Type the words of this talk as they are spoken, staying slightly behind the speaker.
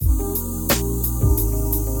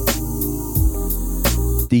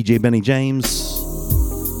DJ Benny James.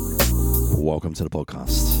 Welcome to the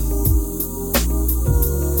podcast.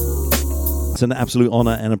 It's an absolute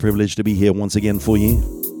honor and a privilege to be here once again for you.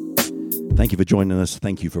 Thank you for joining us.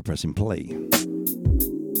 Thank you for pressing play.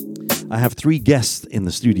 I have 3 guests in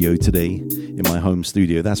the studio today, in my home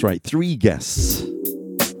studio. That's right, 3 guests.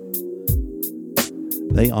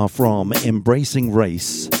 They are from Embracing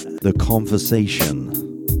Race, The Conversation.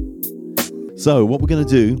 So what we're going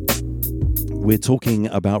to do, we're talking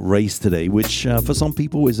about race today, which for some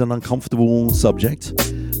people is an uncomfortable subject,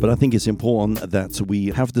 but I think it's important that we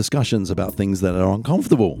have discussions about things that are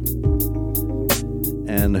uncomfortable.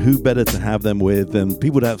 And who better to have them with than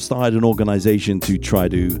people that have started an organization to try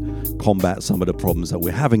to combat some of the problems that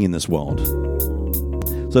we're having in this world.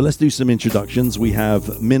 So let's do some introductions. We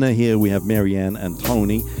have Minna here, we have Marianne and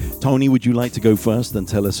Tony. Tony, would you like to go first and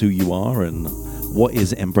tell us who you are and what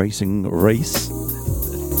is Embracing Race?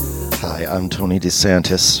 Hi, I'm Tony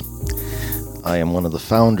DeSantis. I am one of the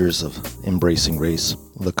founders of Embracing Race,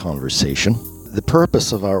 The Conversation. The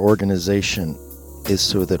purpose of our organization is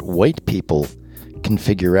so that white people can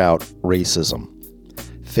figure out racism,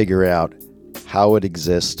 figure out how it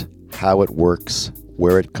exists, how it works,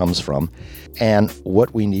 where it comes from, and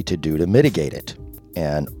what we need to do to mitigate it.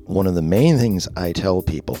 And one of the main things I tell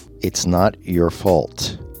people, it's not your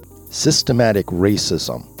fault. Systematic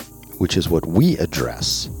racism, which is what we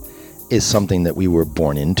address, is something that we were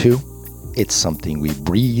born into. It's something we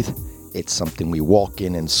breathe. It's something we walk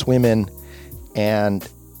in and swim in. And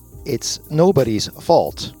it's nobody's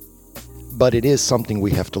fault. But it is something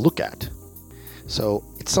we have to look at. So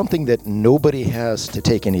it's something that nobody has to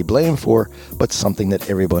take any blame for, but something that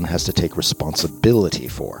everyone has to take responsibility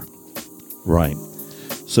for. Right.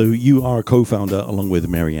 So you are a co-founder along with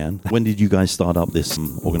Marianne. When did you guys start up this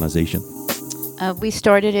organization? We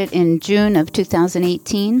started it in June of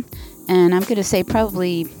 2018, and I'm going to say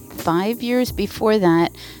probably 5 years before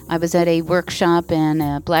that, I was at a workshop and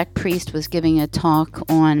a black priest was giving a talk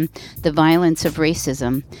on the violence of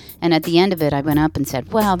racism. And at the end of it, I went up and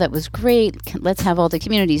said, wow, that was great. Let's have all the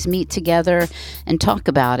communities meet together and talk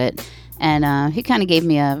about it. And he kind of gave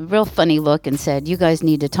me a real funny look and said, you guys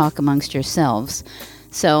need to talk amongst yourselves.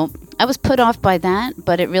 So I was put off by that,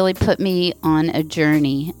 but it really put me on a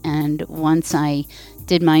journey. And once I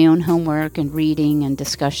did my own homework and reading and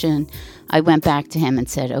discussion, I went back to him and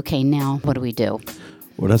said, okay, now what do we do?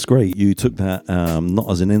 Well, that's great. You took that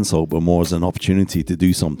not as an insult, but more as an opportunity to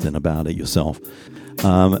do something about it yourself.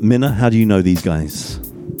 Minna, how do you know these guys?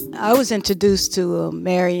 I was introduced to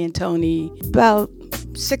Mary and Tony about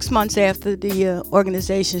 6 months after the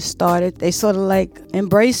organization started. They sort of like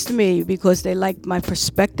embraced me because they liked my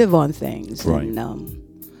perspective on things. Right. And,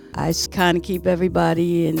 I kind of keep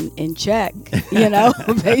everybody in check, you know,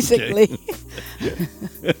 basically.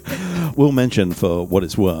 We'll mention, for what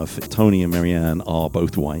it's worth, Tony and Marianne are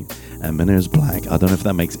both white and Minna is black. I don't know if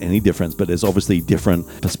that makes any difference, but there's obviously different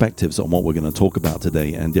perspectives on what we're going to talk about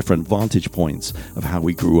today and different vantage points of how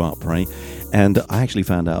we grew up, right? And I actually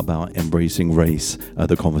found out about Embracing Race,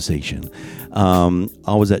 The Conversation.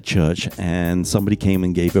 I was at church and somebody came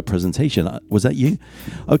and gave a presentation. Was that you?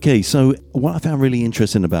 Okay, so what I found really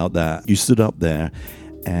interesting about that, you stood up there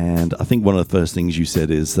and I think one of the first things you said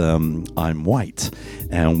is, I'm white.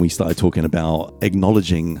 And we started talking about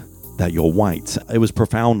acknowledging that you're white. It was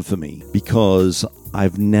profound for me because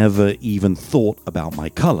I've never even thought about my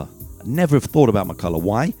color. Never thought about my color.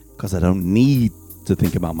 Why? Because I don't need to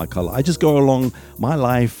think about my color. I just go along my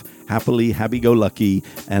life happily, happy-go-lucky,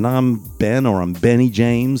 and I'm Ben or I'm Benny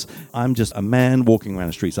James. I'm just a man walking around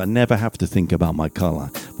the streets. I never have to think about my color.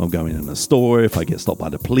 If I'm going in a store, if I get stopped by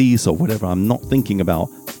the police or whatever, I'm not thinking about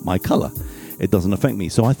my color. It doesn't affect me.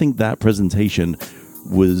 So I think that presentation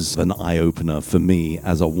was an eye-opener for me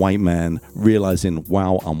as a white man, realizing,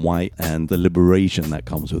 wow, I'm white, and the liberation that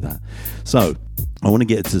comes with that. So I want to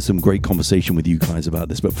get to some great conversation with you guys about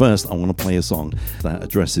this, but first I want to play a song that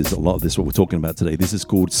addresses a lot of this, what we're talking about today. This is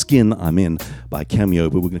called Skin I'm In by Cameo,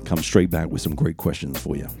 but we're going to come straight back with some great questions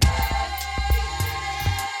for you.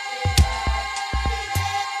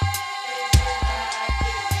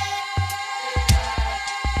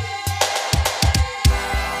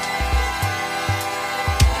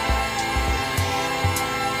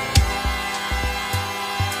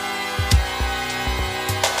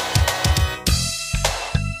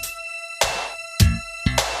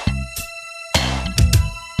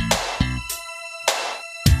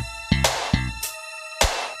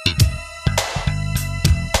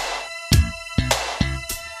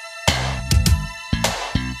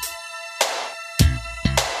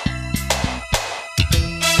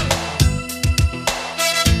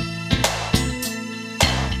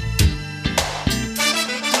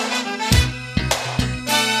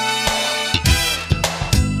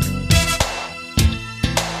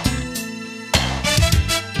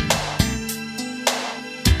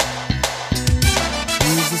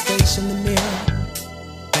 face in the mirror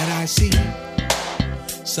that I see.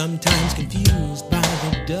 Sometimes confused by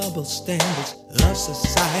the double standards of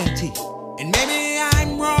society. And maybe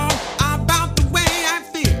I'm wrong about the way I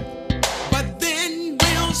feel, but then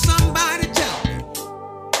will somebody tell me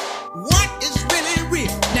what is really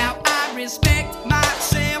real? Now I respect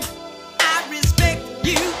myself, I respect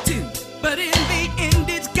you too, but in the end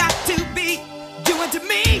it's got to be do unto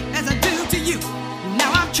me as I do to you.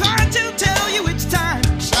 Now I'm trying to tell you it's time.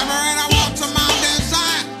 Separate our walks on mountain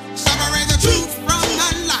side, separate the truth from the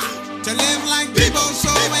lie, to live like people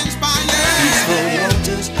so inspired. Peaceful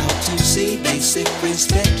waters out to sea, basic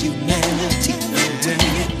respect, humanity.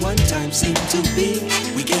 Doing it one time seemed to be,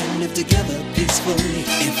 we can live together peacefully.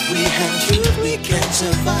 If we have truth, we can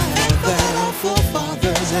survive. That our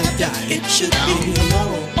forefathers have died. It should be a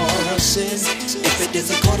moral or a sin. If it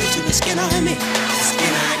is according to the skin I'm in, the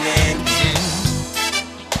skin I'm in.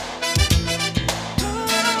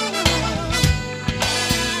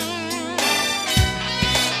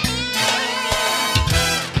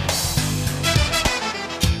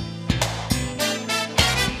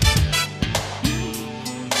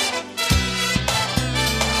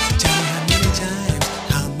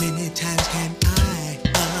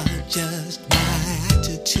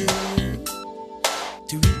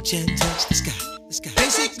 And touch the sky.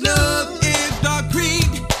 Basic love is the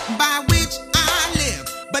creed by which I live.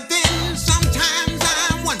 But then sometimes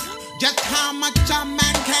I wonder just how much a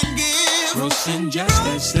man can give. Gross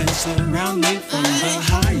injustices surround me from the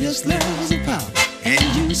highest levels of power. And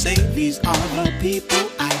you say these are the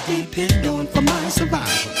people I depend on for my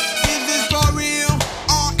survival. Is this for real,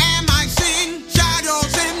 or am I seeing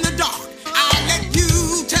shadows in the dark? I'll let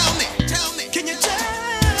you tell me. Can you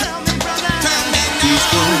tell me, brother? Tell me now.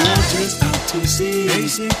 Peaceful waters out to sea,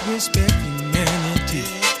 basic respect, humanity.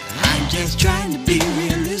 I'm just trying to be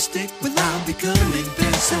realistic without becoming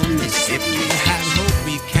pessimistic. If we have hope,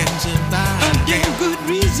 we can survive. A damn good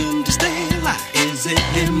reason to stay alive. Is it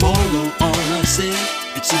immoral or a sin?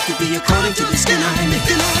 It seems to be according to the skin I'm in.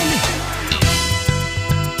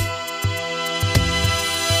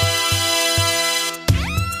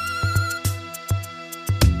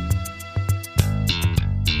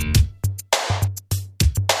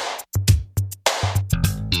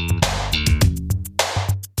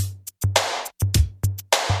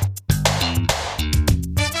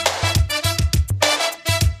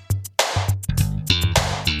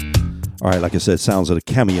 All right, like I said, sounds of a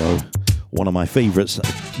cameo. One of my favorites.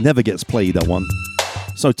 Never gets played, that one.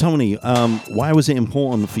 So, Tony, why was it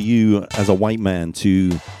important for you as a white man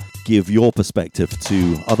to give your perspective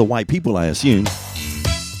to other white people, I assume?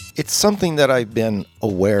 It's something that I've been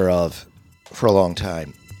aware of for a long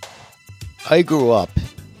time. I grew up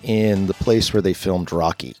in the place where they filmed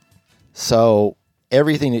Rocky. So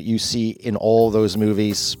everything that you see in all those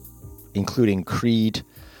movies, including Creed,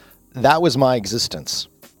 that was my existence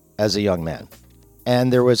as a young man.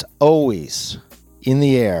 And there was always in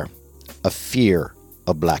the air a fear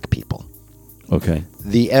of black people. Okay.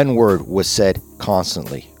 The N-word was said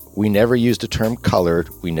constantly. We never used the term colored.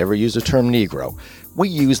 We never used the term Negro. We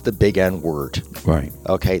used the big N-word. Right.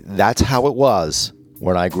 Okay, that's how it was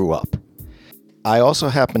when I grew up. I also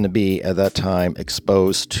happened to be, at that time,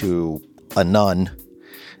 exposed to a nun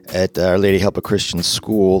at Our Lady Help of Christians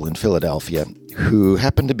School in Philadelphia who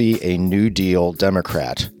happened to be a New Deal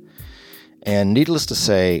Democrat. And needless to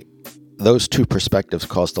say, those two perspectives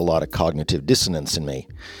caused a lot of cognitive dissonance in me.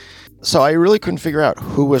 So I really couldn't figure out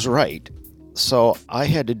who was right. So I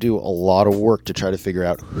had to do a lot of work to try to figure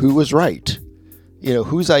out who was right. You know,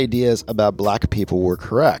 whose ideas about black people were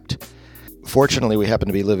correct. Fortunately, we happened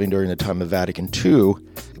to be living during the time of Vatican II,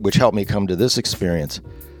 which helped me come to this experience.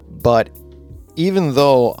 But even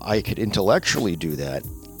though I could intellectually do that,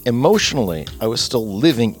 emotionally, I was still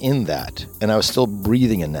living in that, and I was still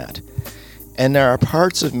breathing in that. And there are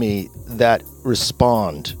parts of me that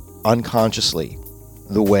respond unconsciously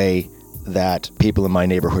the way that people in my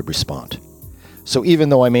neighborhood respond. So even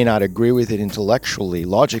though I may not agree with it intellectually,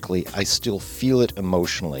 logically, I still feel it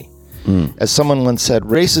emotionally. As someone once said,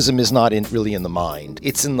 racism is not really in the mind.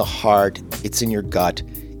 It's in the heart. It's in your gut.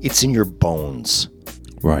 It's in your bones.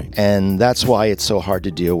 Right. And that's why it's so hard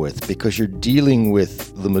to deal with, because you're dealing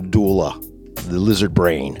with the medulla, the lizard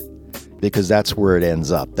brain, because that's where it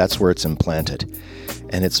ends up. That's where it's implanted.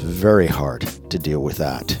 And it's very hard to deal with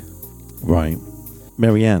that. Right.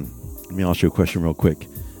 Marianne, let me ask you a question real quick.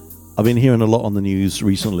 I've been hearing a lot on the news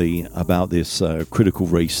recently about this critical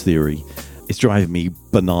race theory. It's driving me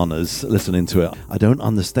bananas listening to it. I don't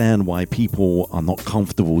understand why people are not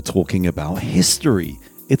comfortable talking about history.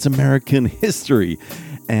 It's American history.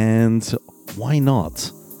 And why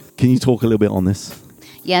not? Can you talk a little bit on this?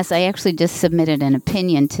 Yes, I actually just submitted an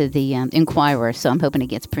opinion to the Inquirer, so I'm hoping it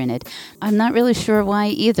gets printed. I'm not really sure why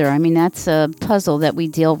either. I mean, that's a puzzle that we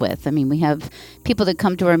deal with. I mean, we have people that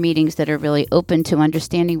come to our meetings that are really open to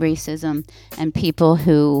understanding racism and people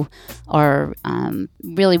who are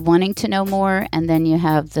really wanting to know more, and then you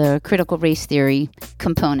have the critical race theory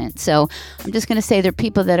component. So I'm just going to say there are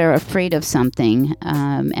people that are afraid of something,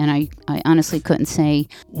 and I honestly couldn't say,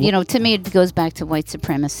 to me it goes back to white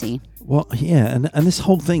supremacy. Well, yeah, and this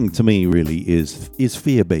whole thing to me really is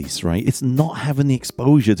fear-based, right? It's not having the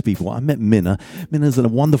exposure to people. I met Minna. Minna's a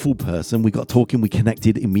wonderful person. We got talking. We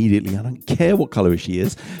connected immediately. I don't care what color she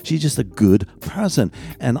is. She's just a good person.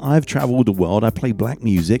 And I've traveled the world. I play black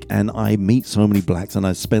music, and I meet so many blacks, and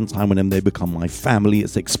I spend time with them. They become my family.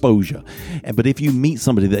 It's exposure. But if you meet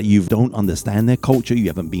somebody that you don't understand their culture, you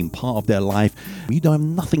haven't been part of their life, you don't have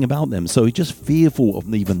nothing about them. So you're just fearful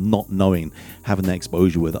of even not knowing, having that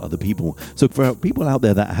exposure with other people. So for people out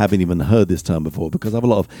there that haven't even heard this term before, because I have a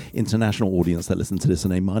lot of international audience that listen to this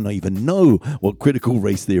and they might not even know what critical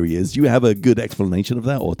race theory is. Do you have a good explanation of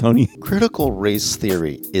that, or Tony? Critical race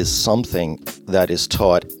theory is something that is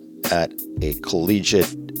taught at a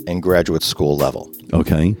collegiate and graduate school level.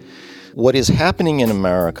 Okay. What is happening in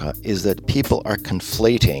America is that people are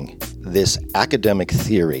conflating this academic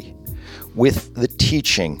theory with the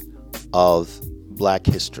teaching of black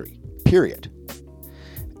history, period.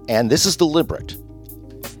 And this is deliberate.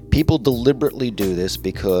 People deliberately do this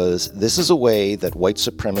because this is a way that white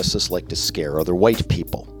supremacists like to scare other white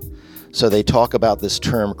people. So they talk about this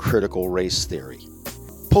term critical race theory.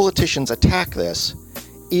 Politicians attack this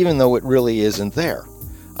even though it really isn't there.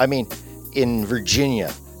 I mean, in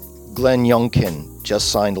Virginia, Glenn Youngkin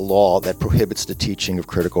just signed a law that prohibits the teaching of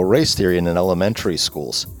critical race theory in elementary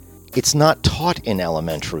schools. It's not taught in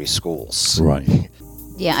elementary schools. Right.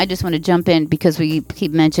 Yeah, I just want to jump in because we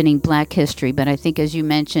keep mentioning black history, but I think as you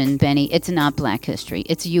mentioned, Benny, it's not black history.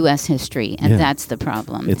 It's U.S. history, and that's the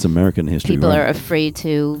problem. It's American history. People are afraid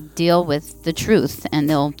to deal with the truth, and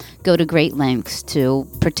they'll go to great lengths to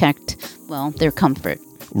protect, their comfort.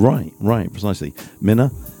 Right, precisely.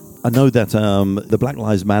 Minna, I know that the Black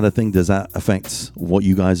Lives Matter thing, does that affect what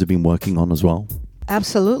you guys have been working on as well?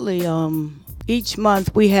 Absolutely. Each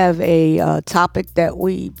month we have a topic that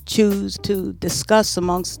we choose to discuss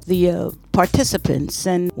amongst the participants.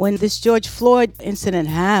 And when this George Floyd incident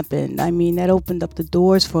happened, I mean, that opened up the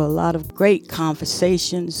doors for a lot of great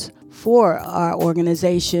conversations for our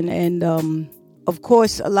organization. And of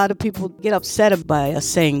course, a lot of people get upset by us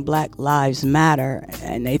saying Black Lives Matter,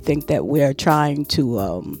 and they think that we're trying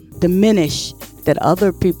to diminish that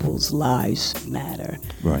other people's lives matter.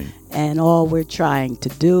 Right. And all we're trying to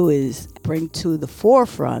do is bring to the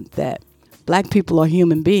forefront that black people are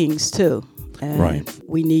human beings too. And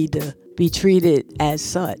we need to be treated as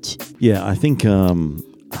such. Yeah, I think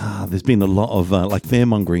there's been a lot of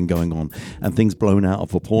fear-mongering going on and things blown out of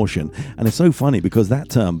proportion. And it's so funny because that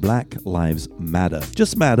term, Black Lives Matter,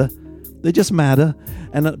 just matter. They just matter.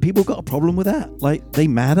 And people got a problem with that. Like, they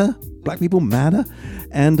matter. Black people matter.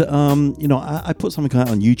 And, I put something out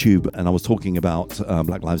on YouTube and I was talking about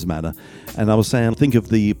Black Lives Matter. And I was saying, think of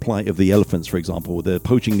the plight of the elephants, for example. They're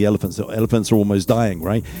poaching the elephants. The elephants are almost dying,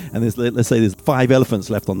 right? And let's say there's 5 elephants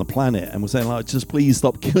left on the planet. And we're saying, just please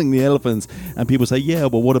stop killing the elephants. And people say, yeah,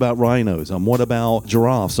 well, what about rhinos? And what about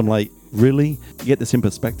giraffes? I'm like, really? You get this in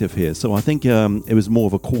perspective here. So I think it was more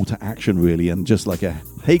of a call to action, really, and just like a,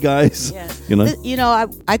 hey, guys, I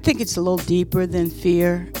think it's a little deeper than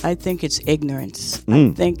fear. I think it's ignorance. I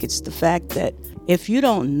think it's the fact that if you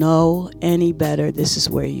don't know any better, this is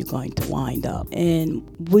where you're going to wind up. And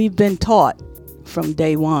we've been taught from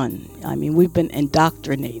day one. I mean, we've been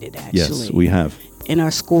indoctrinated, actually. Yes, we have. In our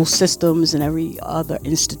school systems and every other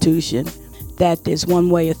institution, that there's one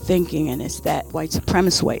way of thinking, and it's that white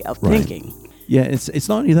supremacist way of thinking. Yeah, it's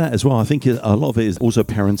not only that as well. I think a lot of it is also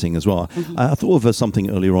parenting as well. Mm-hmm. I thought of something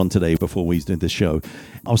earlier on today before we did this show.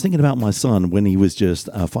 I was thinking about my son when he was just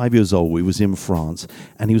 5 years old. He was in France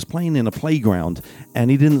and he was playing in a playground and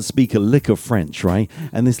he didn't speak a lick of French, right?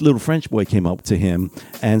 And this little French boy came up to him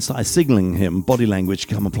and started signaling him body language,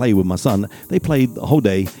 come and play with my son. They played the whole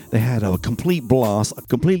day. They had a complete blast,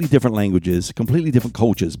 completely different languages, completely different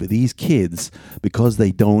cultures. But these kids, because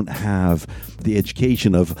they don't have the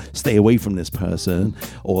education of stay away from this person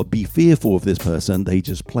or be fearful of this person, they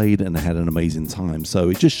just played and had an amazing time. So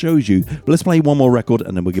it just shows you. But let's play one more record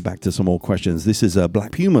and then we'll get back to some more questions. This is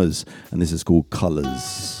Black Pumas and this is called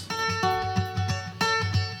Colors.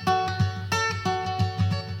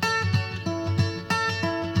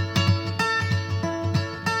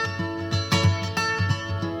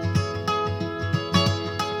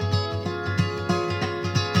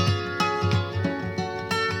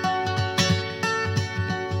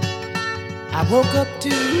 I woke up to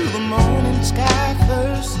the morning sky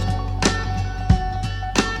first.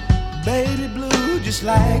 Baby blue, just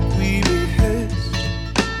like we rehearsed.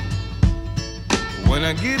 When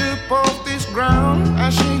I get up off this ground,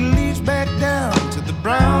 I shake leaves back down to the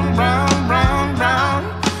brown, brown, brown,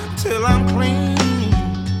 brown, till I'm clean.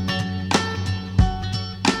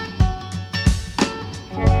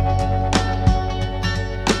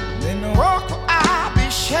 Then the walk I'll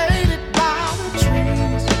be shaded by the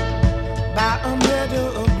trees, by a meadow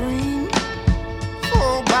of green,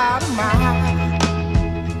 for about a mile.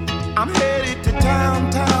 I'm headed to town,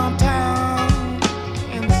 town, town,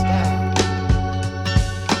 in style,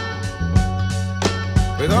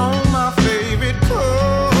 with all my favorite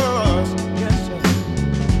colors, yes sir,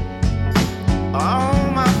 all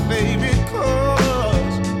my favorite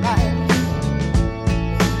colors, like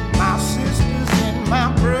my sisters and my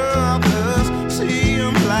brothers, see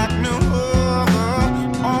them like no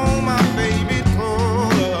other, all my favorite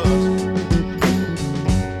colors.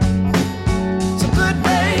 It's a good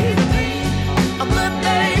day to be, a good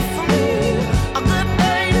day for me, a good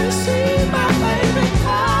day to see my favorite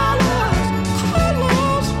colors,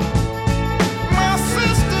 colors. My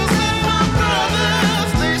sisters and my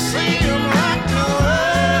brothers, they see them like no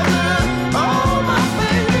other, all my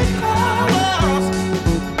favorite colors.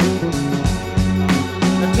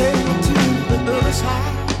 Now take me to the other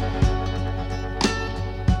side,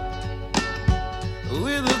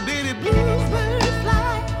 with a bitty bluebird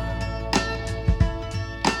fly,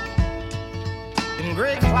 in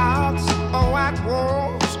gray clouds or white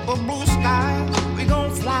walls or blue skies, we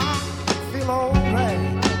gon' fly, feel alright.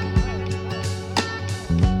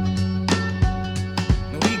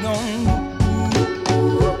 We gon'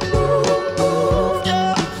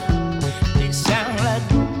 yeah. They sound like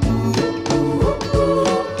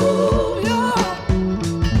yeah.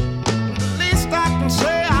 The least I can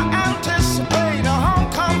say, I anticipate a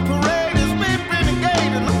homecoming parade as we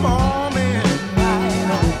renegade in the morning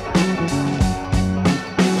light,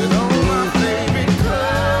 with all my favorite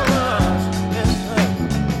colors, yes sir,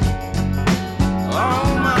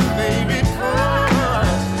 all my favorite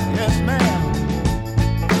colors, yes ma'am.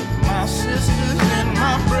 My sisters and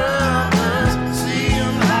my brothers, see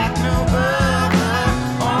them like no other,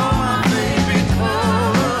 all my favorite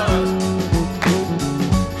colors.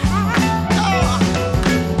 All my favorite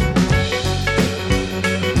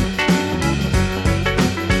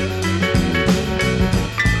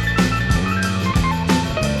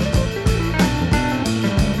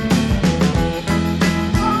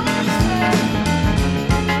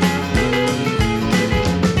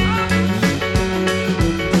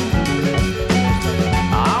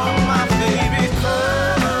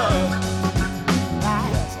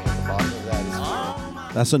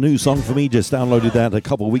colors. That's a new song for me. Just downloaded that a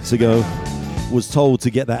couple of weeks ago. Was told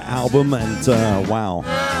to get that album, and wow,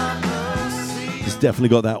 it's definitely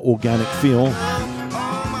got that organic feel.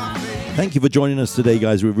 Thank you for joining us today,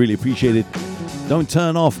 guys. We really appreciate it. Don't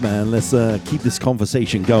turn off, man. Let's keep this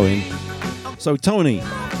conversation going. So, Tony,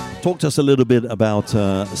 talk to us a little bit about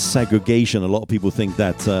segregation. A lot of people think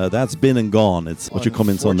that that's been and gone. What's your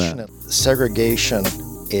comments on that? Unfortunately, segregation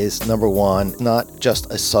is, number one, not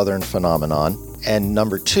just a Southern phenomenon, and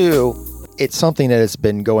number two, it's something that has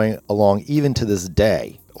been going along even to this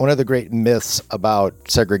day. One of the great myths about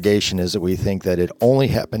segregation is that we think that it only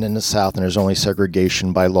happened in the South and there's only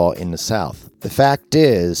segregation by law in the South. The fact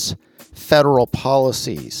is, federal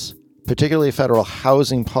policies, particularly federal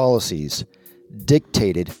housing policies,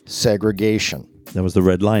 dictated segregation. That was the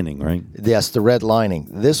redlining, right? Yes, the redlining.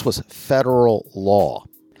 This was federal law.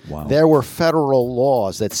 Wow. There were federal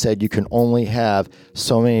laws that said you can only have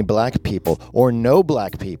so many black people or no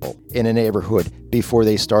black people in a neighborhood before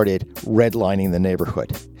they started redlining the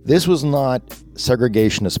neighborhood. This was not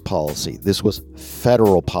segregationist policy. This was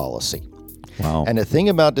federal policy. Wow. And the thing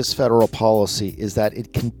about this federal policy is that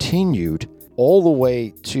it continued all the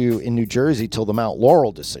way to, in New Jersey, till the Mount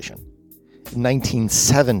Laurel decision in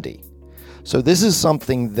 1970. So this is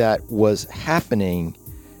something that was happening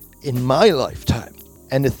in my lifetime.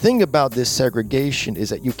 And the thing about this segregation is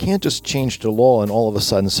that you can't just change the law and all of a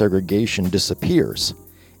sudden segregation disappears.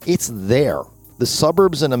 It's there. The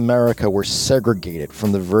suburbs in America were segregated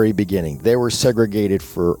from the very beginning. They were segregated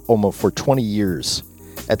for 20 years,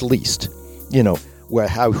 at least. You know,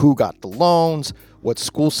 who got the loans, what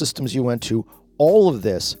school systems you went to. All of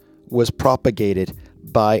this was propagated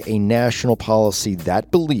by a national policy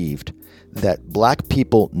that believed that black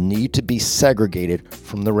people need to be segregated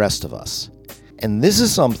from the rest of us. And this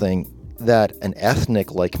is something that an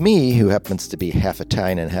ethnic like me, who happens to be half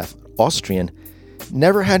Italian and half Austrian,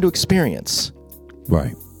 never had to experience.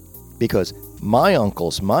 Right. Because my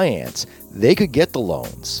uncles, my aunts, they could get the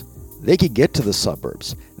loans. They could get to the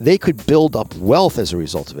suburbs. They could build up wealth as a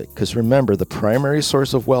result of it. Because remember, the primary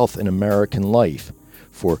source of wealth in American life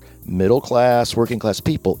for middle class, working class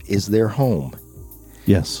people is their home.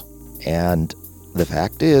 Yes. And the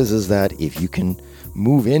fact is that if you can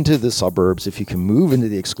move into the suburbs, if you can move into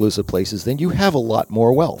the exclusive places, then you have a lot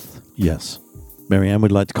more wealth. Yes. Marianne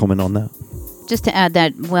would like to comment on that. Just to add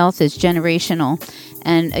that wealth is generational.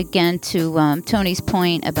 And again, to Tony's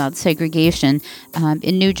point about segregation,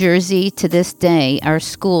 in New Jersey to this day, our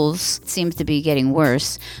schools seems to be getting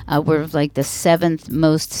worse. We're like the 7th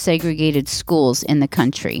most segregated schools in the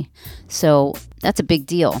country. So that's a big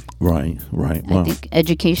deal. Right. Wow. I think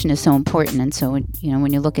education is so important. And so,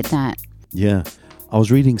 when you look at that. Yeah. I was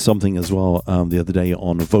reading something as well the other day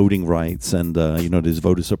on voting rights and, there's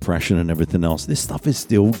voter suppression and everything else. This stuff is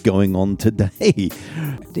still going on today.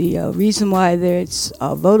 The reason why there's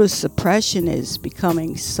voter suppression is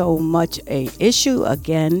becoming so much a issue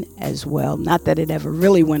again as well, not that it ever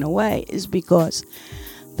really went away, is because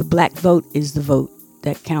the black vote is the vote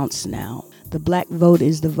that counts now. The black vote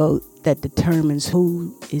is the vote that determines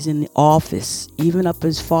who is in the office, even up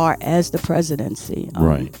as far as the presidency.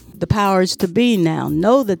 Right. The powers to be now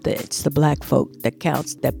know that it's the black vote that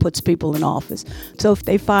counts, that puts people in office. So if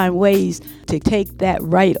they find ways to take that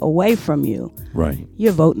right away from you, right,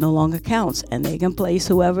 your vote no longer counts, and they can place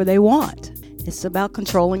whoever they want. It's about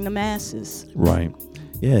controlling the masses. Right.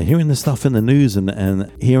 Yeah, hearing the stuff in the news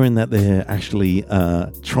and hearing that they're actually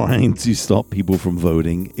trying to stop people from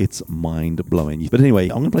voting, it's mind-blowing. But anyway,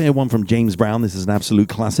 I'm going to play one from James Brown. This is an absolute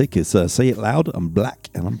classic. It's Say It Loud, I'm Black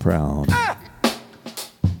and I'm Proud.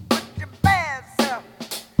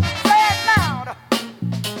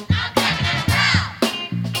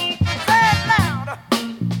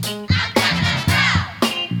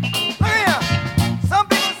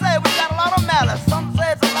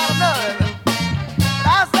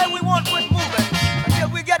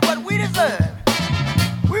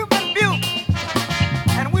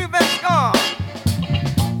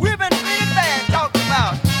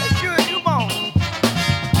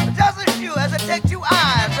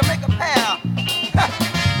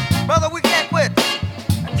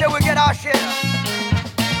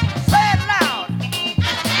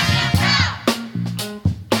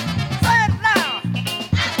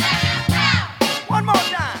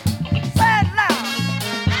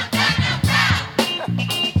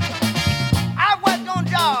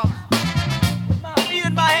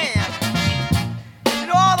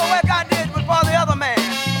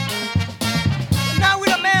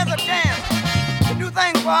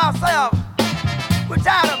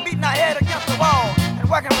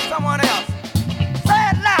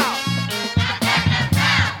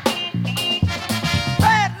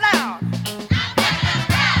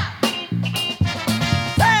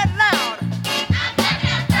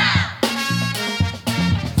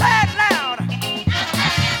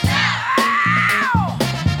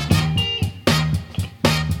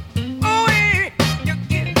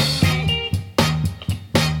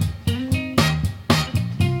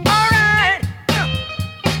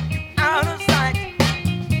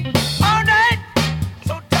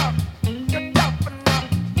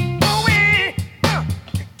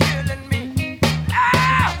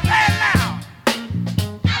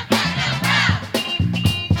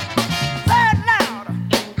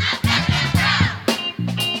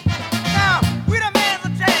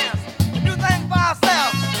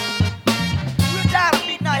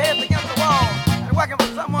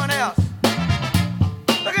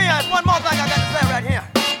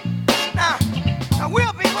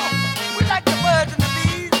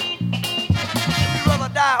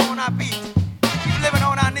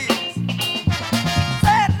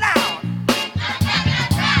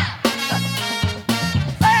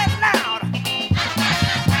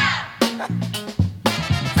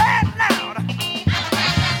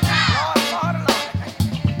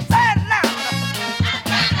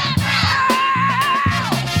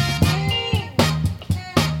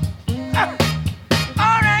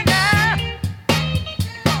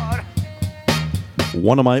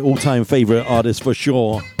 One of my all-time favorite artists for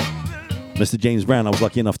sure, Mr. James Brown. I was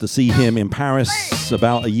lucky enough to see him in Paris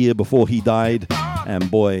about a year before he died,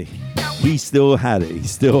 and boy, he still had it. He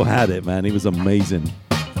still had it, man. He was amazing.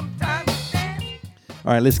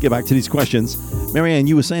 All right, let's get back to these questions. Marianne,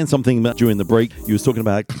 you were saying something during the break. You were talking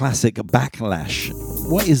about classic backlash.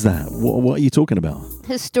 What is that? What are you talking about?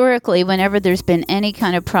 Historically, whenever there's been any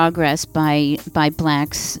kind of progress by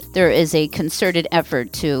blacks, there is a concerted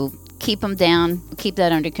effort to keep them down, keep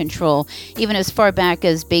that under control. Even as far back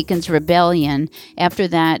as Bacon's Rebellion, after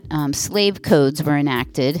that, slave codes were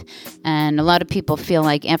enacted. And a lot of people feel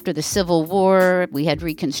like after the Civil War, we had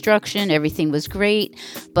Reconstruction, everything was great.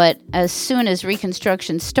 But as soon as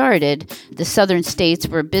Reconstruction started, the southern states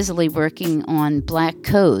were busily working on black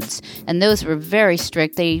codes. And those were very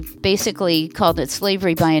strict. They basically called it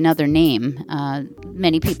slavery by another name.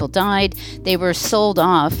 Many people died. They were sold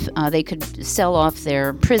off. They could sell off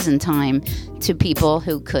their prison time to people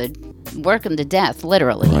who could work them to death,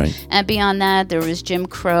 literally. Right. And beyond that, there was Jim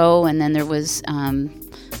Crow, and then there was, I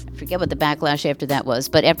forget what the backlash after that was,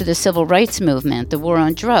 but after the Civil Rights Movement, the war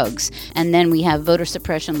on drugs, and then we have voter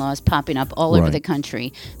suppression laws popping up all over the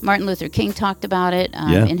country. Martin Luther King talked about it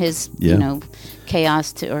in his,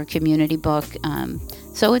 Chaos or Community book.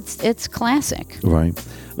 So it's classic. Right.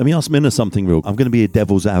 Let me ask Minna something real. I'm going to be a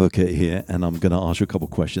devil's advocate here, and I'm going to ask you a couple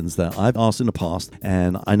of questions that I've asked in the past,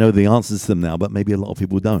 and I know the answers to them now, but maybe a lot of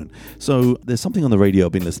people don't. So there's something on the radio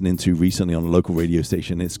I've been listening to recently on a local radio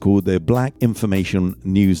station. It's called the Black Information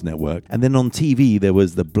News Network. And then on TV, there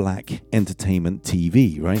was the Black Entertainment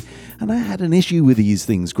TV, right? And I had an issue with these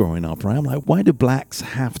things growing up, right? I'm like, why do blacks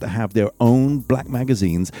have to have their own black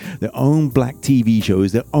magazines, their own black TV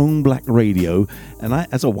shows, their own black radio? And I,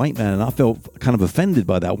 as a white man, I felt kind of offended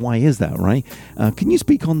by that. Why is that, right? Can you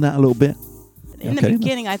speak on that a little bit? In the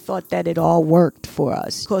beginning, I thought that it all worked for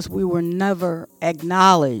us because we were never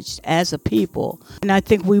acknowledged as a people. And I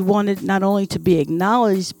think we wanted not only to be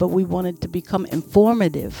acknowledged, but we wanted to become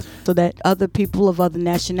informative so that other people of other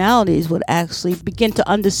nationalities would actually begin to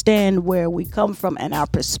understand where we come from and our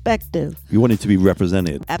perspective. You wanted to be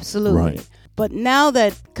represented. Absolutely. Right. But now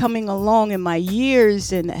that coming along in my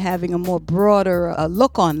years and having a more broader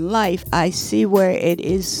look on life, I see where it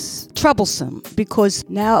is troublesome because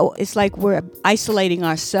now it's like we're isolating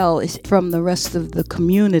ourselves from the rest of the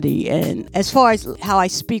community. And as far as how I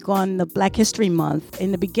speak on the Black History Month,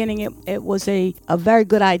 in the beginning it was a very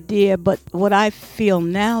good idea, but what I feel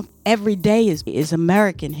now every day is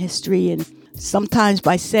American history. And sometimes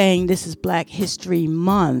by saying this is Black History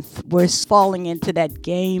Month, we're falling into that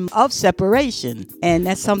game of separation. And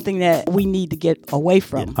that's something that we need to get away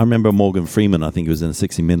from. Yeah. I remember Morgan Freeman, I think it was in a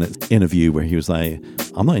 60 Minutes interview where he was like,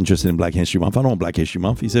 I'm not interested in Black History Month. I don't want Black History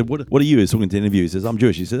Month. He said, what are you? He's talking to the interview. He says, I'm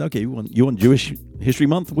Jewish. He said, okay, you want Jewish History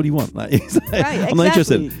Month? What do you want? Like, he's like, right, I'm not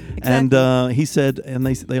interested. Exactly. And he said, and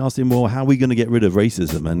they asked him, well, how are we going to get rid of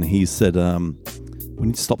racism? And he said, we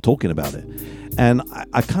need to stop talking about it. And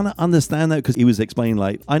I kind of understand that because he was explaining,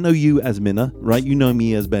 like, I know you as Minna, right? You know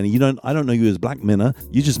me as Benny. I don't know you as Black Minna.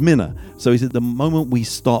 You're just Minna. So he said the moment we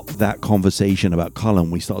stop that conversation about color and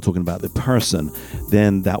we start talking about the person,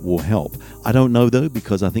 then that will help. I don't know, though,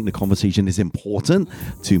 because I think the conversation is important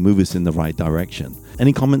to move us in the right direction.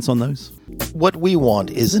 Any comments on those? What we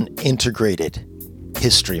want is an integrated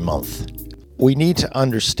History Month. We need to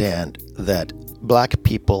understand that Black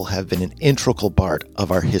people have been an integral part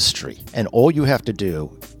of our history. And all you have to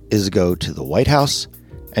do is go to the White House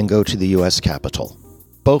and go to the U.S. Capitol.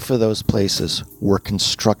 Both of those places were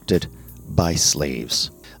constructed by slaves.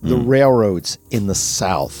 The railroads in the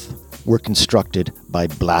South were constructed by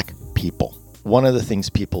Black people. One of the things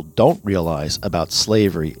people don't realize about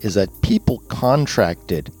slavery is that people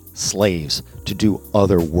contracted slaves to do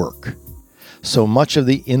other work. So much of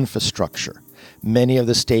the infrastructure, many of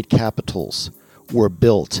the state capitals, were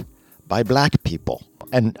built by Black people.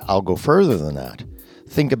 And I'll go further than that.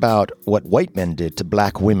 Think about what white men did to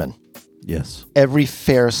Black women. Yes. Every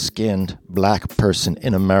fair-skinned Black person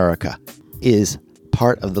in America is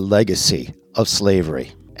part of the legacy of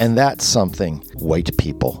slavery. And that's something white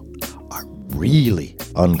people are really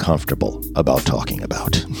uncomfortable about talking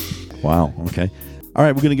about. Wow. Okay. All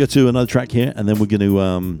right, we're going to go to another track here, and then we're going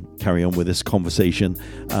to carry on with this conversation.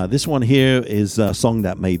 This one here is a song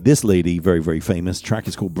that made this lady very, very famous. The track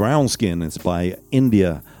is called Brown Skin. It's by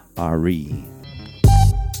India Arie.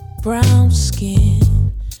 Brown skin,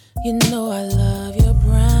 you know I love your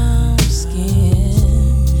brown skin.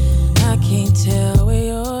 I can't tell where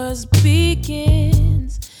yours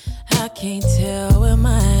begins. I can't tell where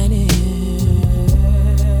mine is.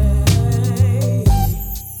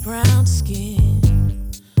 Brown skin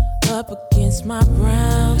up against my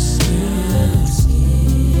brown skin.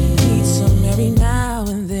 Need some every now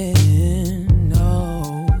and then.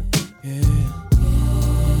 Oh, yeah.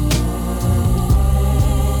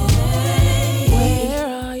 Where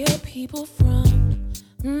are your people from?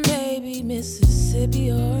 Maybe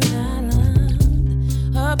Mississippi or an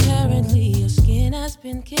island. Apparently your skin has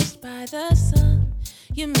been kissed by the sun.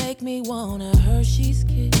 You make me want a Hershey's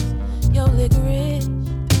kiss. Your licorice.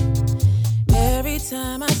 Every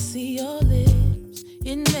time I see your lips,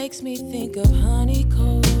 It makes me think of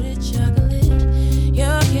honey-coated chocolate.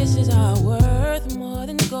 Your kisses are worth more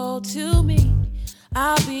than gold to me.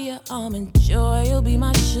 I'll be your almond joy, you'll be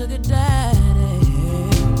my sugar daddy.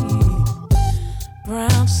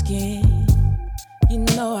 Brown skin, you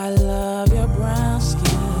know I love your brown skin.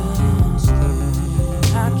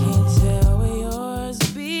 I can't tell where yours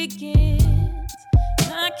begins.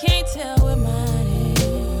 I can't tell where mine is.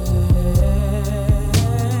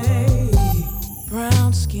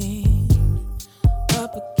 Brown skin,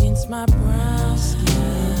 up against my brown skin.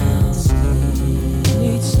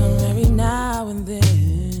 Need some every now and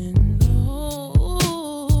then.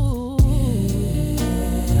 Ooh.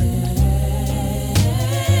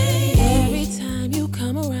 Every time you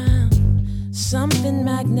come around, something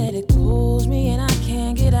magnetic pulls me and I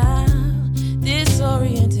can't get out.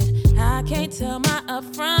 Disoriented, I can't tell my up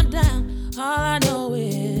from down. All I know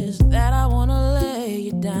is that I wanna lay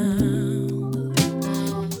you down.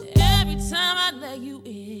 Every time I lay you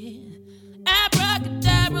in,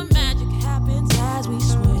 abracadabra magic happens as we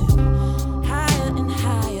swim higher and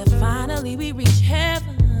higher. Finally we reach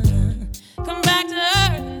heaven, come back to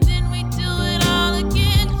earth, and then we do it all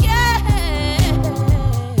again. Yeah,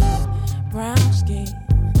 brown skin,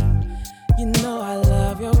 you know I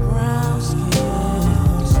love your brown skin.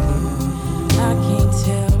 I can't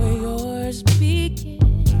tell where yours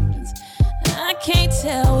begins. I can't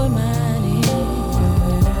tell where mine is.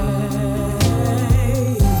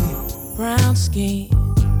 Brown skin,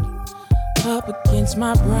 up against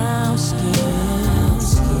my brown skin.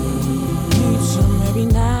 Need some every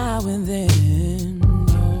now and then.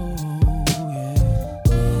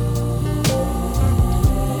 Oh,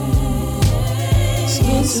 yeah.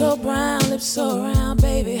 Skin so brown, lips so round,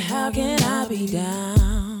 baby, how can I be down?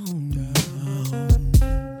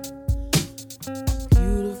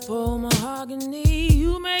 Beautiful mahogany,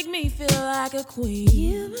 you make me feel like a queen.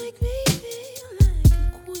 You make me feel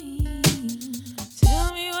like a queen.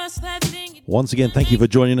 Tell me what's that thing you Once again, thank you for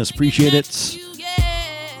joining us. Appreciate it.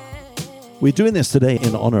 We're doing this today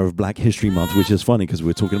in honor of Black History Month, which is funny because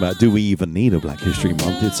we're talking about, do we even need a Black History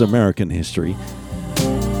Month? It's American history.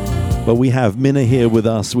 But we have Minna here with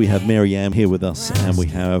us, we have Mary Ann here with us, and we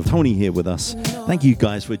have Tony here with us. Thank you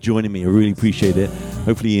guys for joining me. I really appreciate it.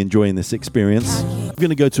 Hopefully you're enjoying this experience. I'm going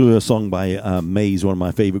to go to a song by Maze, one of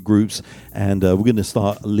my favorite groups, and we're going to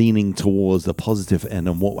start leaning towards the positive end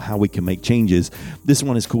and how we can make changes. This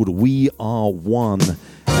one is called We Are One,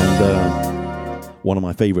 and one of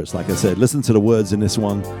my favorites, like I said. Listen to the words in this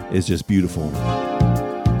one. It's just beautiful.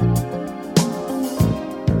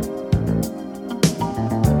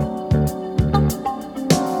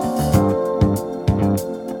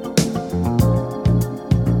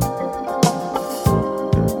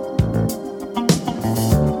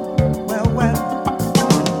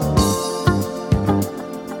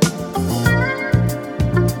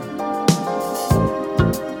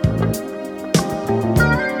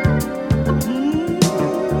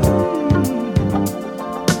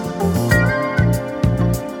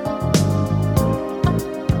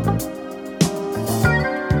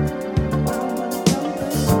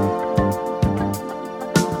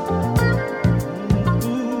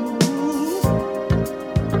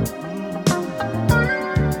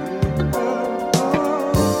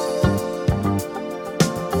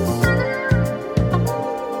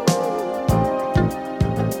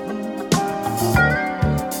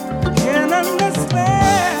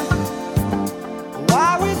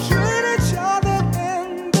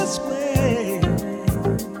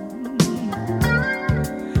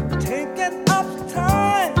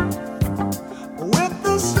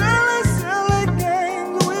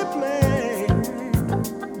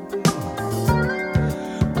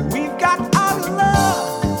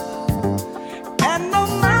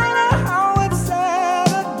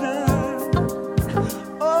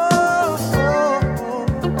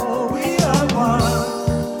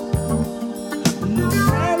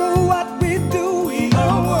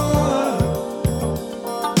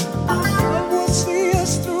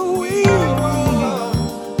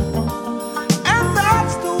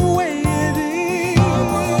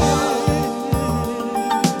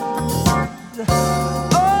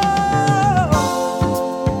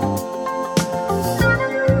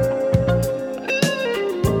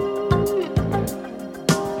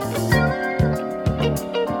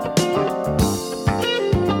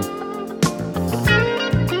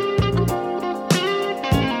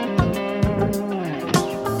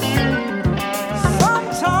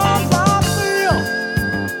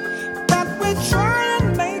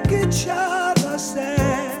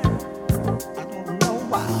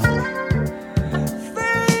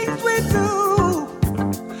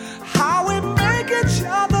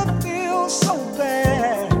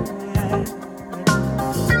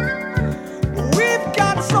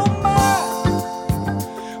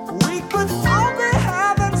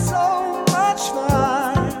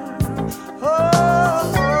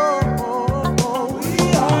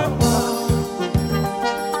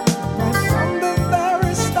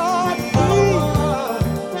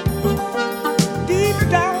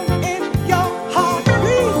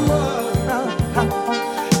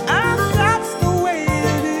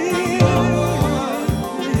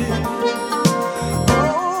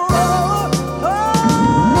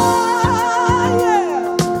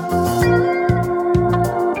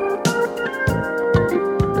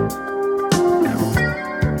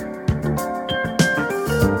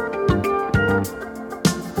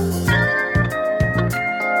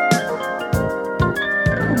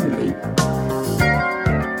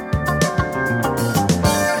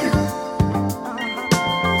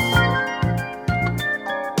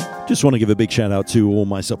 Just want to give a big shout out to all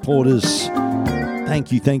my supporters.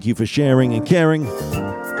 Thank you for sharing and caring.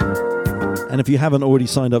 And if you haven't already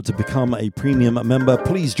signed up to become a premium member,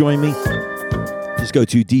 please join me. Just go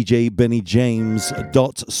to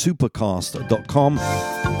djbennyjames.supercast.com.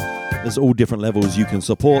 There's all different levels you can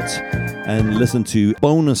support and listen to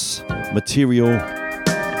bonus material.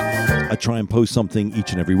 I try and post something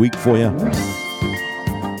each and every week for you.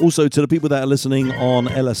 Also, to the people that are listening on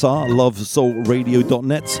LSR,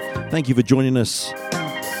 lovesoulradio.net, thank you for joining us.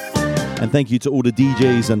 And thank you to all the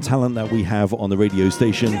DJs and talent that we have on the radio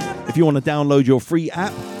station. If you want to download your free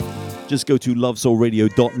app, just go to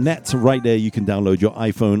lovesoulradio.net. Right there, you can download your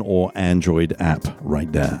iPhone or Android app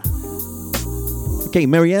right there. Okay,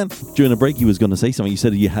 Marianne, during the break, you was going to say something. You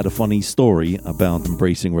said you had a funny story about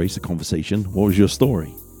embracing race, a conversation. What was your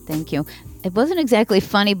story? Thank you. It wasn't exactly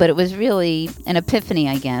funny, but it was really an epiphany,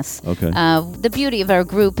 I guess. Okay. The beauty of our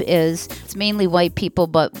group is it's mainly white people,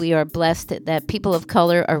 but we are blessed that people of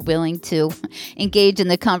color are willing to engage in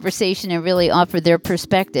the conversation and really offer their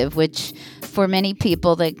perspective, which for many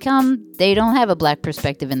people that come, they don't have a black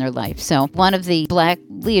perspective in their life. So one of the black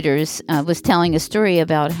leaders was telling a story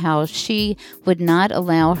about how she would not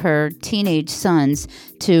allow her teenage sons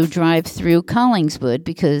to drive through Collingswood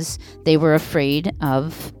because they were afraid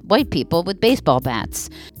of white people with baseball bats.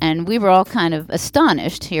 And we were all kind of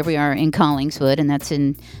astonished. Here we are in Collingswood, and that's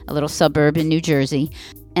in a little suburb in New Jersey.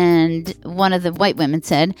 And one of the white women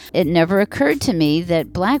said, "It never occurred to me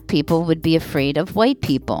that black people would be afraid of white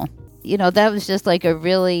people." You know, that was just like a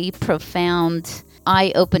really profound,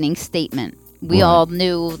 eye-opening statement. We all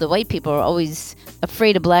knew the white people were always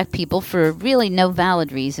afraid of black people for really no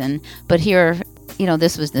valid reason. But here, you know,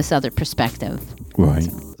 this was this other perspective. Right.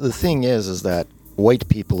 The thing is that white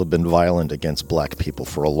people have been violent against black people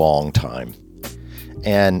for a long time.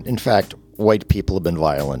 And in fact, white people have been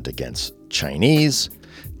violent against Chinese.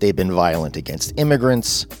 They've been violent against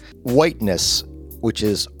immigrants. Whiteness, which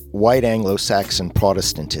is white Anglo-Saxon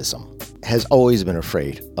Protestantism, has always been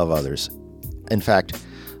afraid of others. In fact,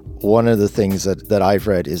 one of the things that I've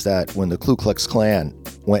read is that when the Ku Klux Klan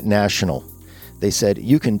went national, they said,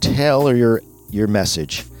 you can tailor your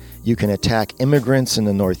message. You can attack immigrants in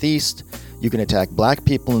the Northeast. You can attack black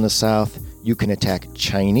people in the South. You can attack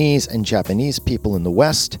Chinese and Japanese people in the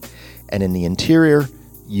West. And in the interior,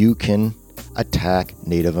 you can attack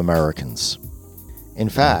Native Americans. In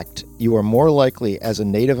fact, you are more likely as a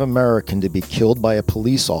Native American to be killed by a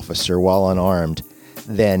police officer while unarmed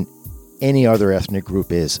than any other ethnic group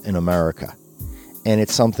is in America. And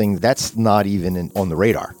it's something that's not even on the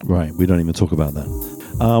radar. Right. We don't even talk about that.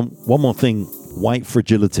 One more thing, white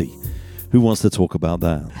fragility. Who wants to talk about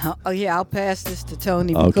that? Oh, yeah, I'll pass this to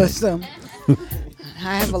Tony because I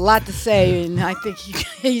have a lot to say, and I think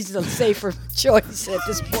he's the safer choice at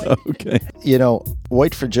this point. Okay. You know,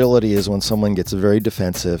 white fragility is when someone gets very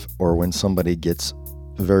defensive or when somebody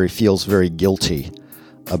feels very guilty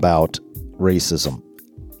about racism.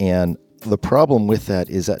 And the problem with that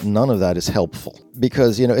is that none of that is helpful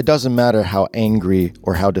because, you know, it doesn't matter how angry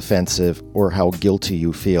or how defensive or how guilty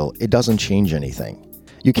you feel. It doesn't change anything.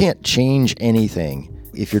 You can't change anything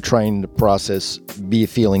if you're trying to be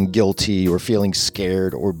feeling guilty or feeling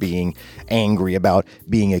scared or being angry about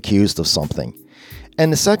being accused of something.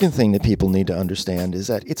 And the second thing that people need to understand is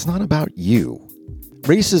that it's not about you.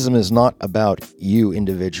 Racism is not about you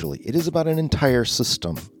individually. It is about an entire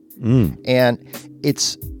system. And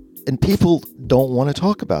people don't want to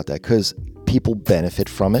talk about that because people benefit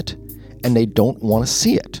from it and they don't want to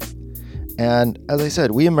see it. And as I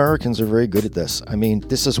said, we Americans are very good at this. I mean,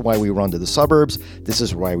 this is why we run to the suburbs. This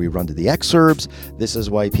is why we run to the exurbs. This is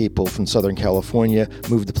why people from Southern California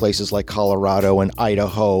move to places like Colorado and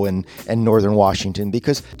Idaho and Northern Washington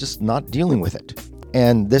because just not dealing with it.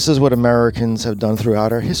 And this is what Americans have done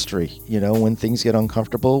throughout our history. You know, when things get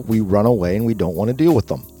uncomfortable, we run away and we don't want to deal with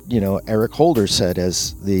them. You know, Eric Holder said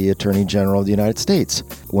as the Attorney General of the United States,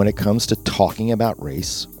 when it comes to talking about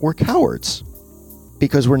race, we're cowards.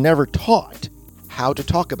 Because we're never taught how to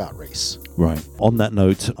talk about race. Right. On that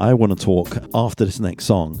note, I want to talk after this next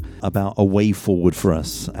song about a way forward for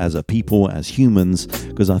us as a people, as humans,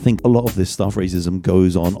 because I think a lot of this stuff, racism,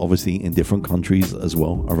 goes on obviously in different countries as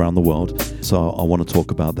well around the world. So I want to talk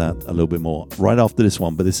about that a little bit more right after this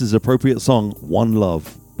one. But this is an appropriate song, One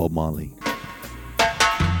Love, Bob Marley.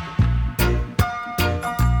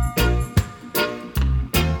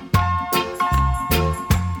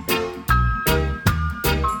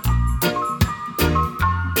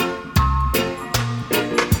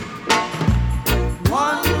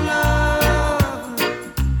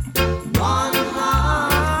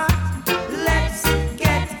 Let's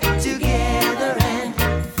get together and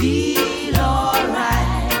feel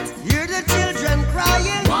alright.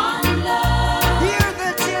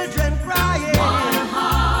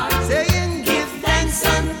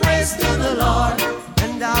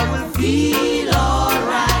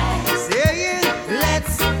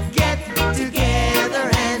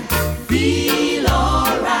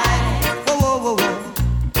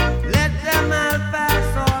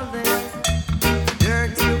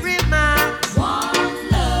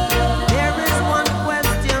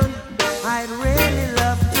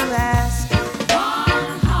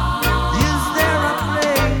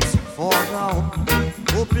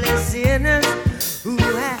 Jesus, who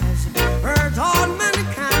has hurt all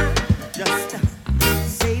mankind, just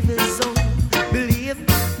save his soul. Believe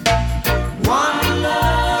one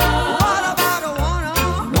love. What about a one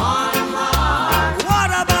heart? What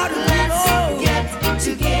about a let's get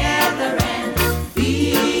together and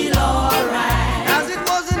feel alright. As it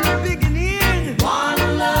was in the beginning,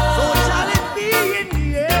 one love. So shall it be in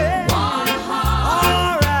the end. One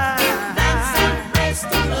heart. Alright. Give thanks and praise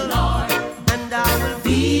to the Lord, and I will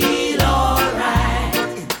feel alright.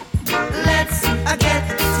 Let's get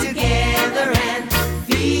together and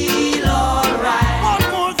feel alright. One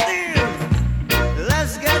more thing.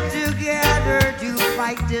 Let's get together to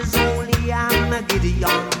fight this holy Armageddon.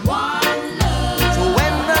 One love. So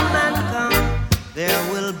when the man comes, there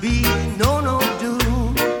will be no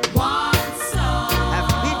doom. One soul. Have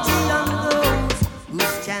pity on those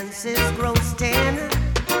whose chances grow thin.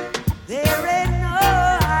 There ain't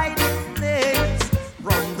no hiding place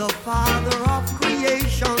from the Father of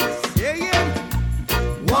creation. Yeah, yeah.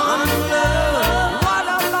 One love. What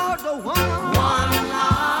about the one? One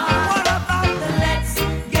heart. What about the let's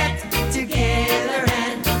get together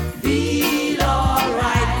and feel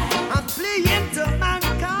alright? I'm fleeing to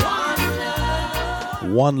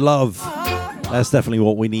mankind. One love. That's definitely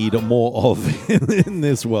what we need more of in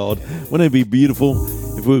this world. Wouldn't it be beautiful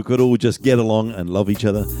if we could all just get along and love each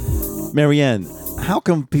other? Marianne, how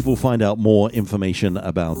can people find out more information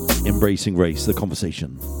about Embracing Race, the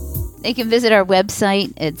conversation? They can visit our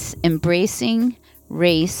website. It's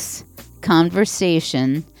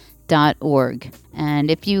embracingraceconversation.org.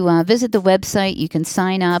 And if you visit the website, you can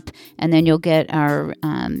sign up, and then you'll get our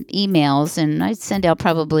emails. And I send out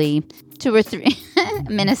probably 2 or 3.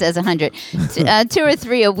 Minna says 100. 2 or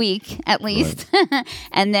 3 a week at least. Right.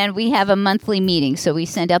 And then we have a monthly meeting. So we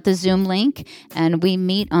send out the Zoom link, and we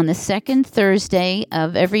meet on the second Thursday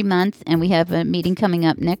of every month. And we have a meeting coming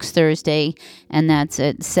up next Thursday, and that's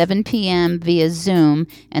at 7 p.m. via Zoom,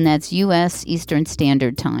 and that's U.S. Eastern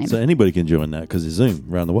Standard Time. So anybody can join that because it's Zoom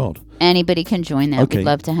around the world. Anybody can join that. Okay. We'd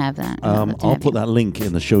love to have that. I'll put that link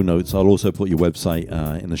in the show notes. I'll also put your website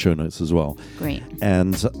in the show notes as well. Great.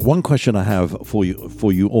 And one question I have for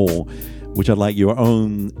you all, which I'd like your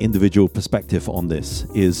own individual perspective on this,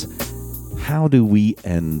 is how do we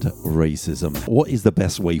end racism? What is the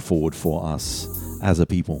best way forward for us as a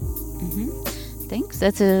people? Thanks.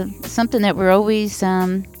 That's something that we're always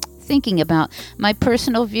thinking about. My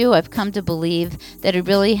personal view, I've come to believe that it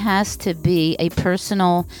really has to be a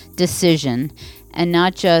personal decision, and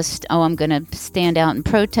not just, I'm going to stand out and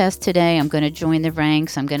protest today, I'm going to join the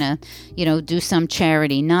ranks, I'm going to, do some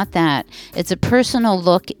charity. Not that. It's a personal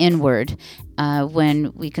look inward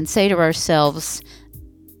when we can say to ourselves,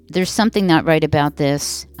 there's something not right about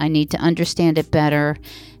this, I need to understand it better,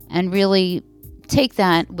 and really take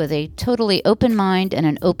that with a totally open mind and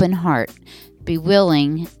an open heart. Be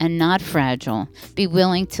willing and not fragile. Be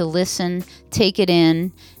willing to listen, take it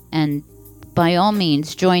in, and by all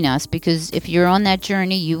means join us, because if you're on that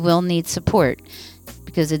journey, you will need support,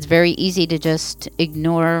 because it's very easy to just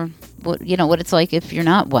ignore what it's like if you're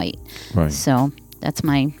not white. Right. So that's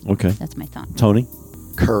my thought. Tony?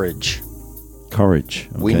 Courage. Courage.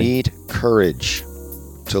 Okay. We need courage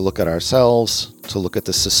to look at ourselves, to look at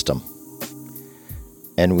the system.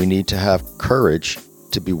 And we need to have courage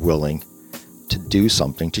to be willing to do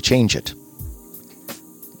something to change it.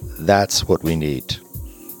 That's what we need.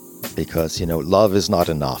 Because, love is not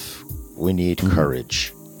enough. We need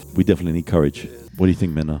courage. We definitely need courage. What do you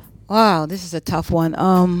think, Minna? Wow, this is a tough one.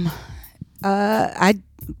 I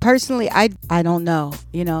personally, I don't know.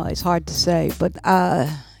 It's hard to say. But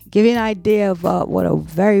give you an idea of what a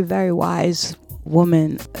very, very wise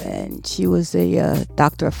woman, and she was a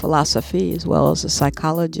doctor of philosophy as well as a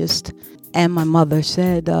psychologist. And my mother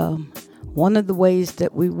said, one of the ways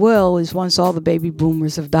that we will is once all the baby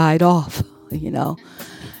boomers have died off,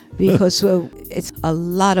 because it's a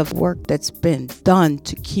lot of work that's been done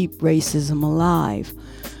to keep racism alive.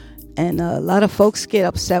 And a lot of folks get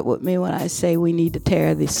upset with me when I say we need to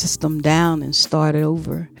tear the system down and start it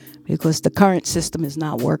over, because the current system is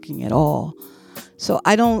not working at all. So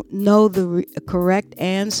I don't know the correct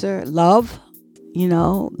answer. Love.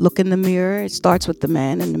 Look in the mirror. It starts with the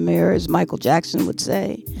man in the mirror, as Michael Jackson would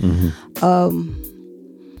say. I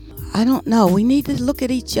don't know. We need to look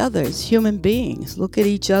at each other as human beings. Look at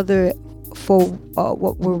each other for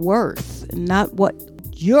what we're worth, and not what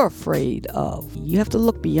you're afraid of. You have to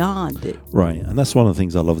look beyond it. Right. And that's one of the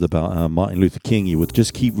things I loved about Martin Luther King. He would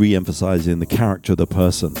just keep re-emphasizing the character of the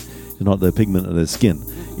person, not the pigment of their skin.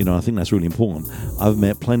 I think that's really important. I've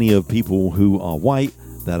met plenty of people who are white,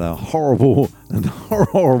 that are horrible and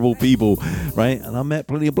horrible people, right? And I met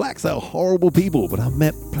plenty of blacks that are horrible people, but I've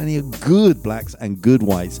met plenty of good blacks and good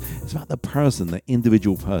whites. It's about the person, the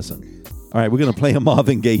individual person. All right, we're going to play a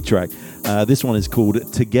Marvin Gaye track. This one is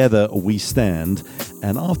called Together We Stand.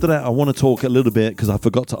 And after that, I want to talk a little bit, because I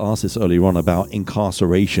forgot to ask this earlier on, about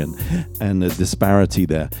incarceration and the disparity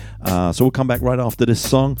there. So we'll come back right after this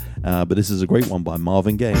song, but this is a great one by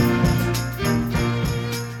Marvin Gaye.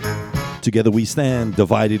 Together we stand,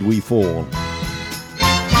 divided we fall.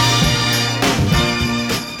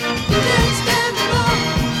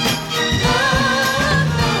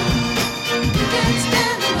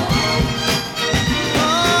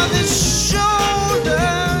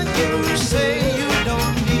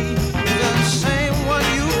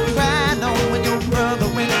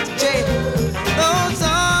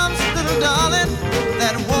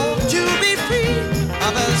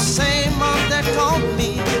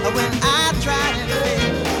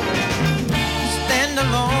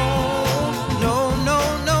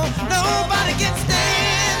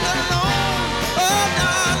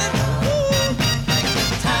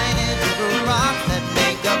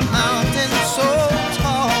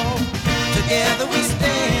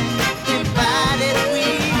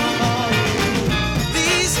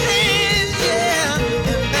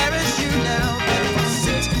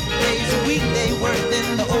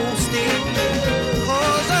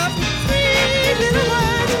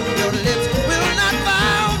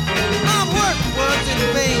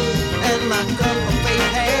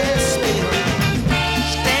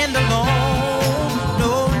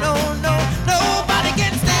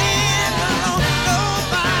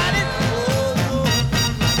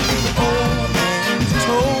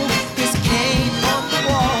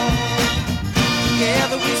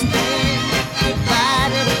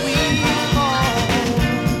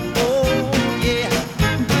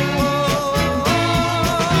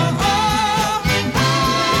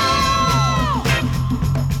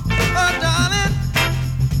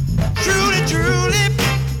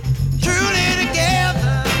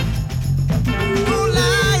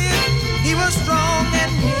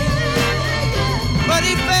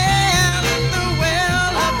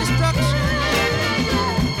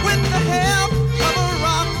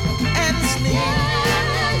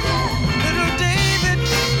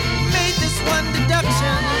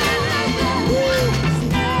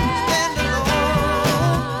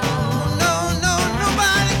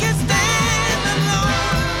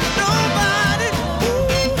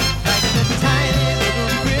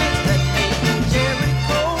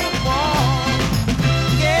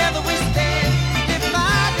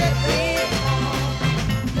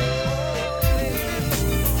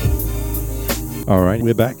 All right,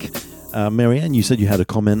 we're back. Marianne, you said you had a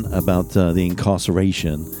comment about the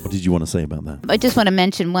incarceration. What did you want to say about that? I just want to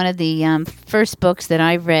mention one of the first books that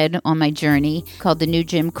I read on my journey, called The New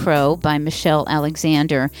Jim Crow by Michelle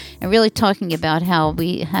Alexander, and really talking about how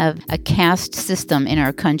we have a caste system in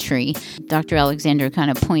our country. Dr. Alexander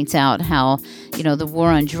kind of points out how, the war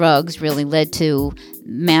on drugs really led to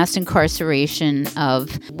mass incarceration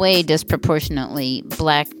of way disproportionately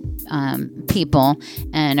black people,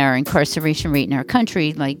 and our incarceration rate in our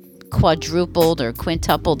country, like, quadrupled or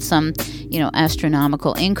quintupled, some,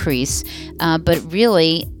 astronomical increase. But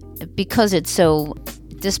really, because it's so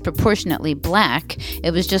disproportionately black,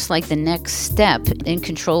 it was just like the next step in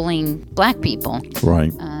controlling black people.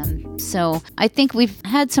 Right. So I think we've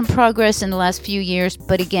had some progress in the last few years,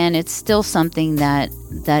 but again, it's still something that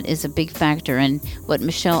is a big factor. And what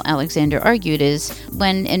Michelle Alexander argued is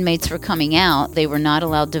when inmates were coming out, they were not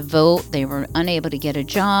allowed to vote, they were unable to get a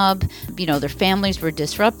job, their families were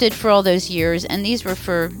disrupted for all those years, and these were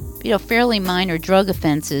for fairly minor drug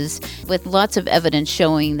offenses, with lots of evidence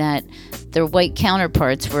showing that their white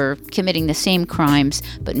counterparts were committing the same crimes,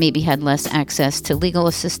 but maybe had less access to legal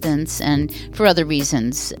assistance and for other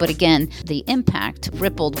reasons. But again, the impact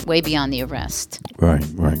rippled way beyond the arrest. Right.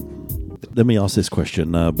 Let me ask this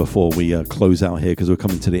question before we close out here, because we're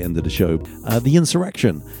coming to the end of the show. The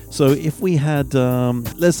insurrection. So if we had,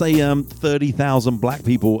 let's say, 30,000 black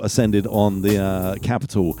people ascended on the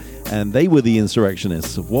Capitol, and they were the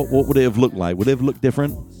insurrectionists, what would it have looked like? Would it have looked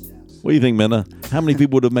different? What do you think, Minna? How many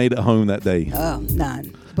people would have made it home that day?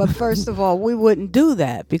 None. But first of all, we wouldn't do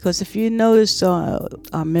that, because if you notice our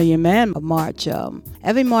Million Man March,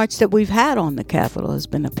 every march that we've had on the Capitol has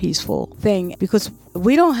been a peaceful thing, because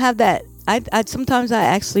we don't have that. Sometimes I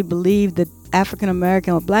actually believe that African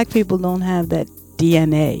American or black people don't have that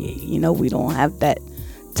DNA. We don't have that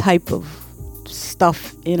type of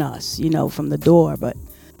stuff in us, from the door. But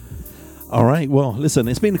All right. Well, listen,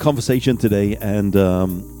 it's been a conversation today, and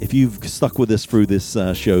if you've stuck with us through this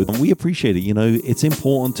show, we appreciate it. You know, it's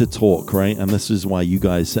important to talk, right? And this is why you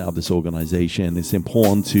guys set up this organization. It's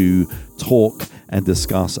important to talk and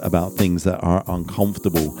discuss about things that are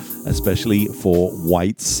uncomfortable, especially for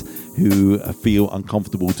whites who feel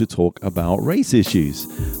uncomfortable to talk about race issues.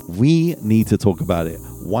 We need to talk about it.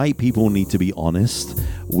 White people need to be honest.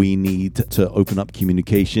 We need to open up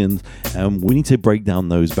communication, and we need to break down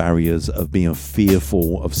those barriers of being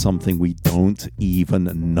fearful of something we don't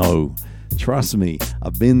even know. Trust me,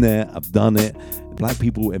 I've been there, I've done it. Black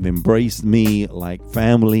people have embraced me like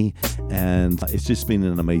family, and it's just been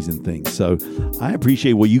an amazing thing. So I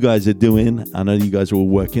appreciate what you guys are doing. I know you guys are all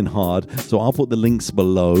working hard. So I'll put the links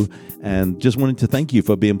below, and just wanted to thank you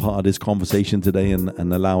for being part of this conversation today and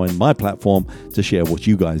allowing my platform to share what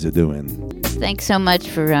you guys are doing. Thanks so much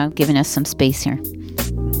for giving us some space here.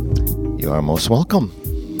 You are most welcome.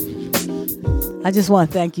 I just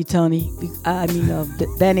want to thank you, Tony.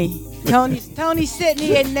 Benny. Tony's sitting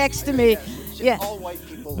here next to me. Yeah. All white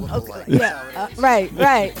people look alike. Yeah. Right.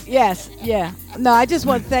 Yes. Yeah. No, I just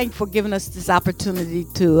want to thank you for giving us this opportunity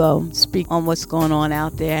to speak on what's going on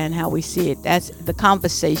out there and how we see it. That's the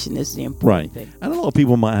conversation is the important thing. And a lot of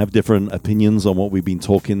people might have different opinions on what we've been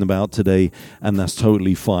talking about today, and that's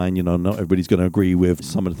totally fine. You know, not everybody's going to agree with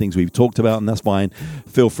some of the things we've talked about, and that's fine.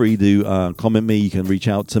 Feel free to comment me. You can reach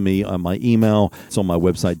out to me on my email. It's on my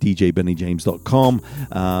website, djbennyjames.com.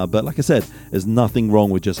 But like I said, there's nothing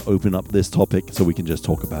wrong with just opening up this topic so we can just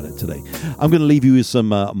talk about it today. I'm going to leave you with some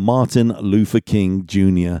Martin Luther King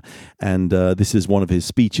Jr., and this is one of his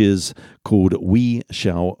speeches called We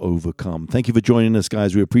Shall Overcome. Thank you for joining us,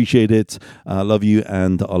 guys. We appreciate it. Love you,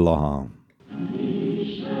 and aloha.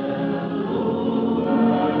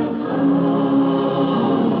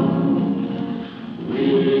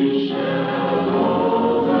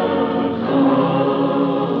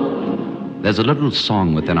 There's a little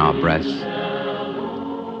song within our breasts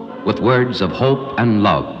with words of hope and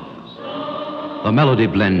love. The melody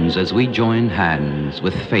blends as we join hands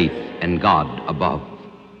with faith in God above.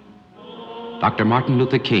 Dr. Martin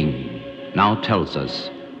Luther King now tells us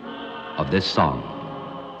of this song.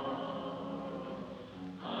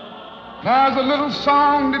 There's a little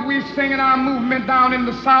song that we sing in our movement down in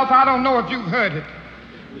the South. I don't know if you've heard it,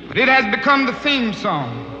 but it has become the theme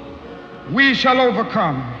song. We shall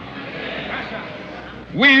overcome.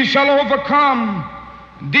 We shall overcome.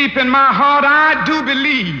 Deep in my heart, I do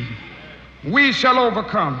believe we shall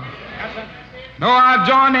overcome. Though I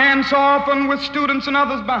join hands so often with students and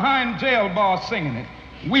others behind jail bars singing it,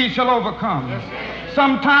 we shall overcome.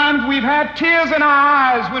 Sometimes we've had tears in our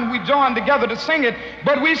eyes when we joined together to sing it,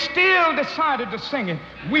 but we still decided to sing it.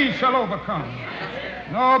 We shall overcome.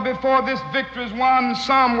 No, before this victory is won,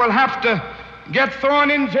 some will have to get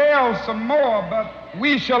thrown in jail some more, but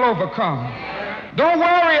we shall overcome. Don't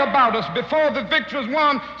worry about us. Before the victory is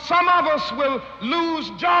won, some of us will lose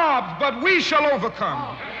jobs, but we shall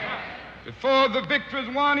overcome. Before the victory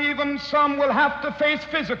is won, even some will have to face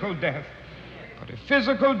physical death. But if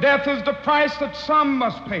physical death is the price that some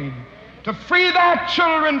must pay to free their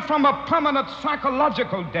children from a permanent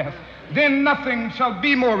psychological death, then nothing shall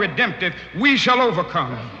be more redemptive. We shall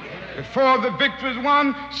overcome. Before the victory is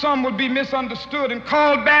won, some will be misunderstood and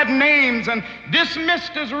called bad names and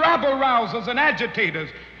dismissed as rabble-rousers and agitators,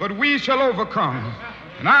 but we shall overcome.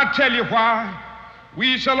 And I'll tell you why.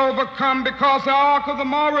 We shall overcome because the arc of the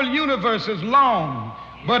moral universe is long,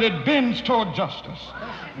 but it bends toward justice.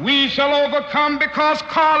 We shall overcome because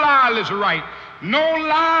Carlyle is right. No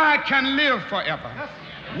lie can live forever.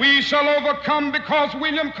 We shall overcome because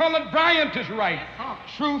William Cullen Bryant is right.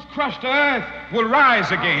 Truth crushed to earth will rise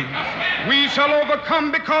again. We shall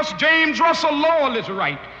overcome because James Russell Lowell is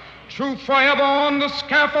right. Truth forever on the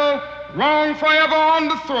scaffold, wrong forever on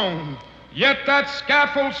the throne. Yet that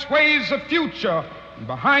scaffold sways the future.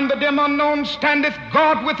 Behind the dim unknown standeth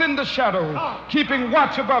God within the shadow, keeping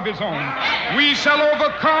watch above his own. We shall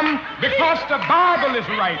overcome because the Bible is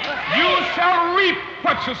right. You shall reap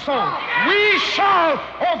what you sow. We shall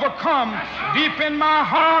overcome. Deep in my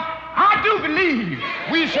heart, I do believe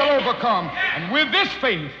we shall overcome. And with this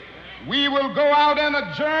faith, we will go out and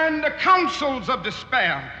adjourn the councils of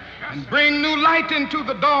despair and bring new light into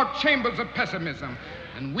the dark chambers of pessimism.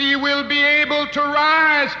 And we will be able to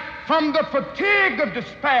rise from the fatigue of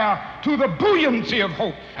despair to the buoyancy of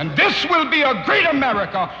hope. And this will be a great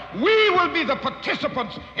America. We will be the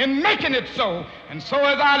participants in making it so. And so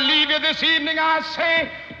as I leave you this evening, I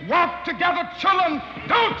say, walk together, children.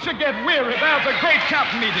 Don't you get weary. There's a great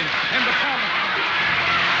camp meeting in the Parliament.